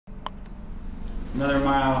Another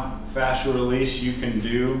myofascial release you can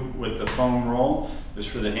do with the foam roll is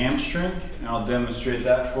for the hamstring, and I'll demonstrate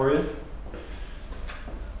that for you.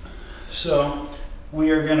 So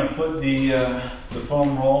we are going to put the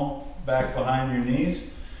foam roll back behind your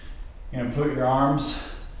knees. You're going to put your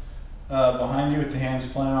arms behind you with the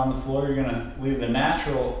hands planted on the floor. You're going to leave the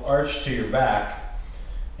natural arch to your back,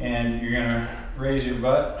 and you're going to raise your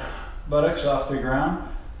buttocks off the ground,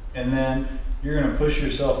 and then you're going to push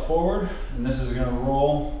yourself forward, and this is going to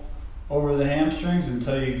roll over the hamstrings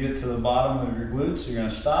until you get to the bottom of your glutes. You're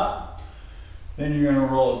going to stop, then you're going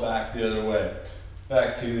to roll it back the other way,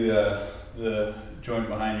 back to the joint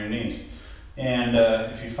behind your knees. And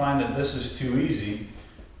if you find that this is too easy,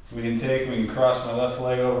 we can cross my left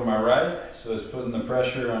leg over my right, so it's putting the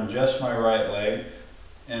pressure on just my right leg.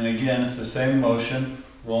 And again, it's the same motion,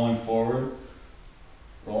 rolling forward,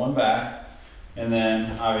 rolling back. And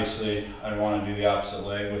then obviously I want to do the opposite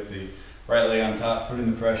leg with the right leg on top, putting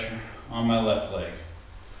the pressure on my left leg.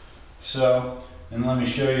 So, and let me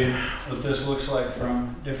show you what this looks like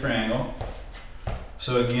from a different angle.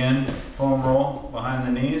 So again, foam roll behind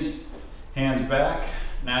the knees, hands back,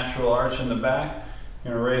 natural arch in the back.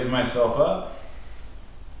 I'm going to raise myself up,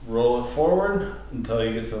 roll it forward until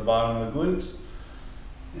you get to the bottom of the glutes,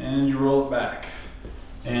 and you roll it back.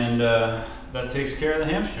 And that takes care of the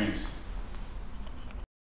hamstrings.